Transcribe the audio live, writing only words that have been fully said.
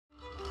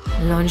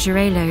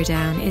Lingerie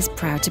Lowdown is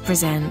proud to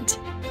present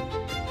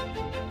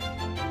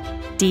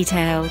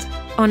detailed,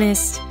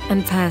 honest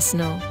and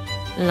personal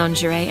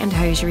lingerie and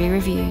hosiery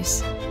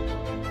reviews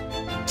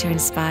to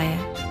inspire,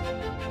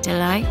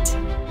 delight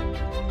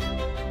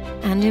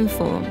and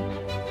inform.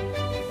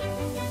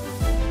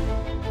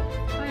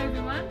 Hi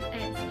everyone,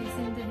 it's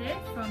Lucinda here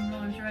from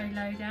Lingerie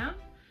Lowdown,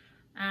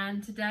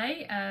 and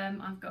today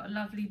I've got a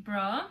lovely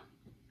bra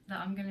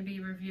that I'm going to be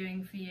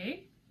reviewing for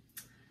you.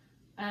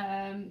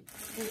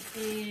 It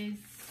is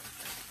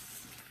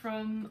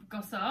from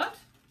Gossard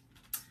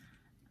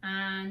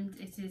and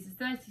it is a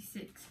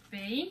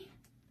 36B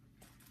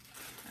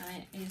and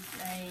it is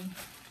a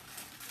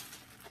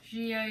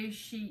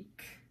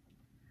chic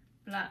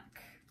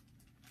black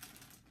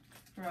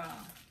bra.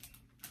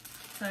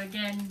 So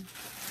again,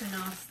 it's in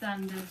our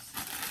standard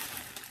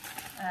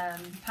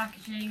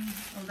packaging,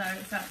 although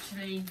it's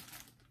actually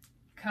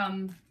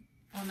come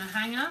on a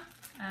hanger.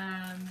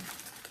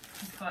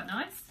 It's quite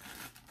nice.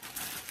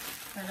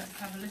 So let's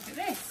have a look at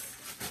this.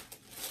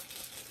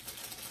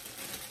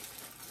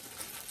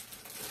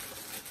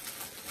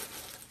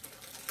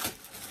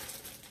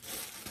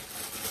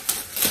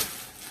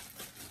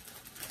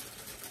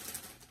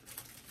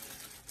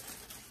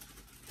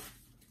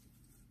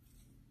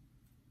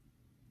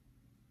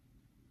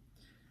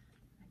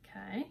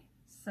 Okay,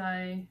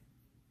 so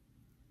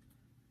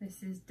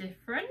this is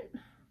different.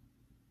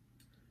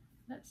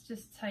 Let's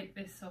just take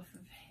this off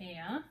of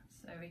here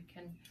so we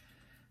can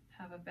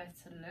have a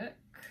better look.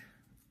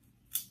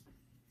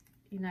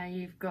 You know,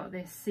 you've got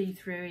this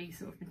see-through-y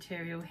sort of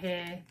material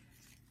here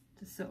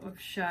to sort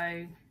of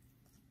show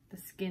the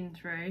skin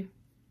through.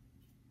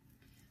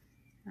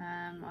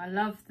 I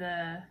love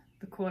the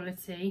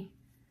quality.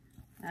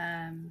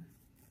 You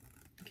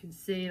can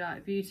see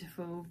like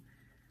beautiful,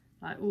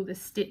 like all the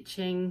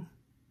stitching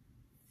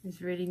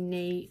is really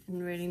neat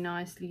and really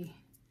nicely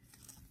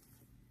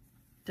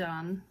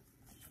done.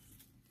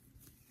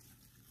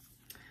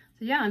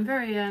 So yeah, I'm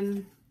very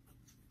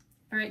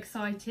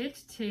excited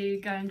to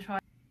go and try,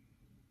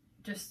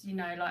 just, you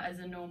know, like as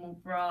a normal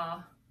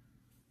bra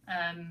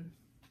on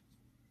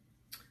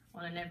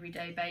an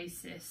everyday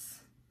basis.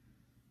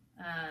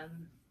 I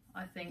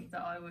think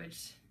that I would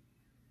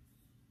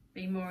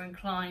be more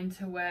inclined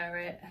to wear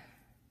it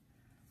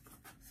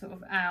sort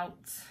of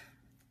out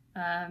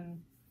as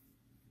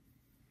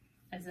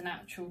an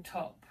actual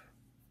top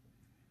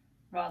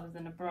rather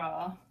than a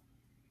bra.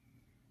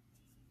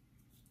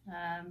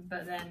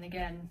 But then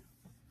again,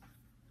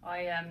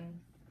 I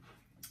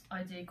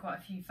do quite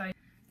a few photos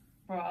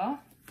bra,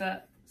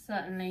 but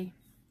certainly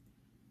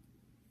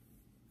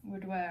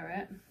would wear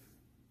it.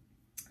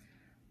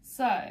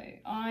 So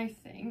I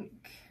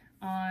think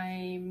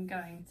I'm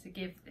going to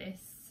give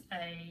this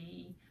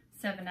a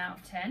 7 out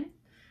of 10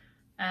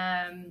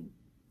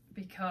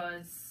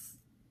 because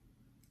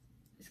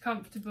it's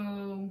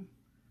comfortable,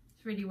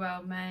 it's really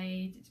well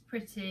made, it's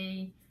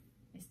pretty,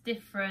 it's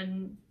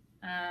different,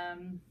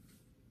 and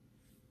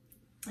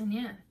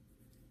yeah,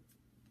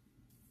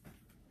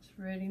 it's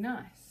really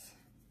nice.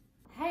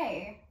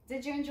 Hey,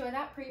 did you enjoy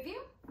that preview?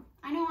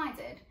 I know I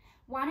did.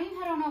 Why don't you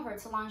head on over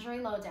to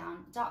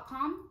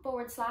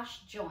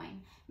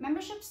lingerielowdown.com/join.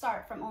 Memberships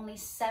start from only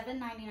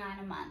 $7.99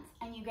 a month,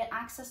 and you get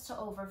access to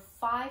over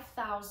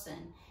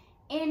 5,000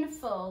 in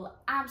full,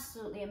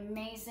 absolutely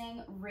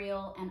amazing,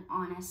 real and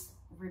honest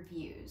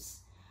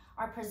reviews.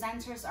 Our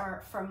presenters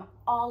are from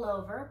all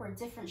over. We're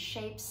different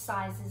shapes,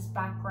 sizes,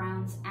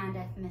 backgrounds, and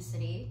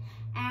ethnicity.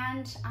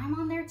 And I'm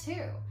on there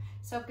too.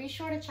 So be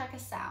sure to check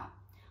us out.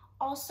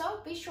 Also,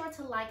 be sure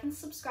to like and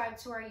subscribe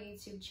to our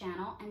YouTube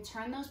channel and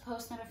turn those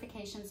post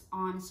notifications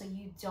on so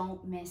you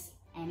don't miss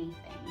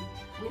anything.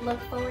 We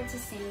look forward to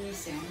seeing you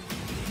soon.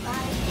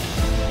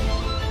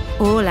 Bye.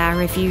 All our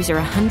reviews are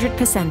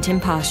 100%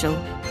 impartial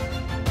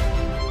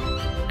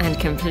and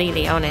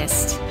completely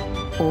honest,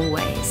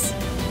 always.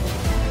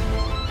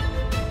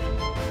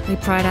 We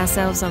pride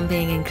ourselves on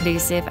being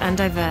inclusive and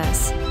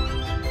diverse.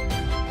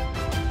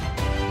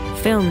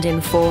 Filmed in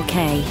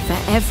 4K for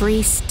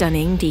every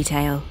stunning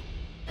detail.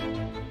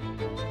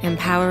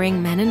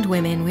 Empowering men and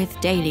women with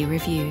daily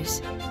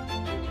reviews.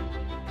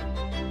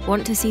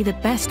 Want to see the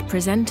best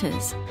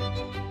presenters?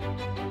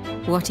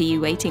 What are you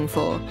waiting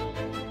for?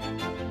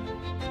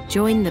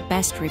 Join the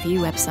Best Review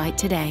website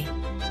today.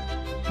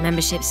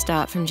 Memberships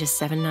start from just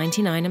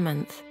 $7.99 a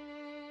month.